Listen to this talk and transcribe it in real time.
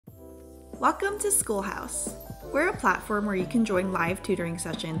Welcome to Schoolhouse. We're a platform where you can join live tutoring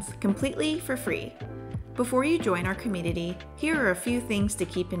sessions completely for free. Before you join our community, here are a few things to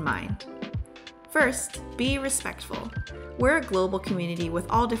keep in mind. First, be respectful. We're a global community with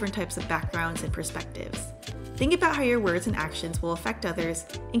all different types of backgrounds and perspectives. Think about how your words and actions will affect others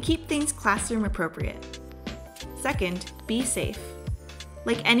and keep things classroom appropriate. Second, be safe.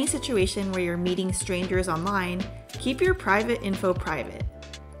 Like any situation where you're meeting strangers online, keep your private info private.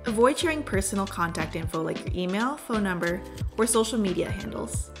 Avoid sharing personal contact info like your email, phone number, or social media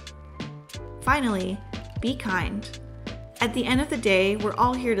handles. Finally, be kind. At the end of the day, we're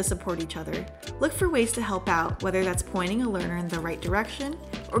all here to support each other. Look for ways to help out, whether that's pointing a learner in the right direction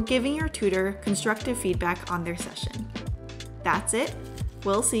or giving your tutor constructive feedback on their session. That's it.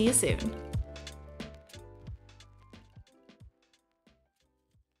 We'll see you soon.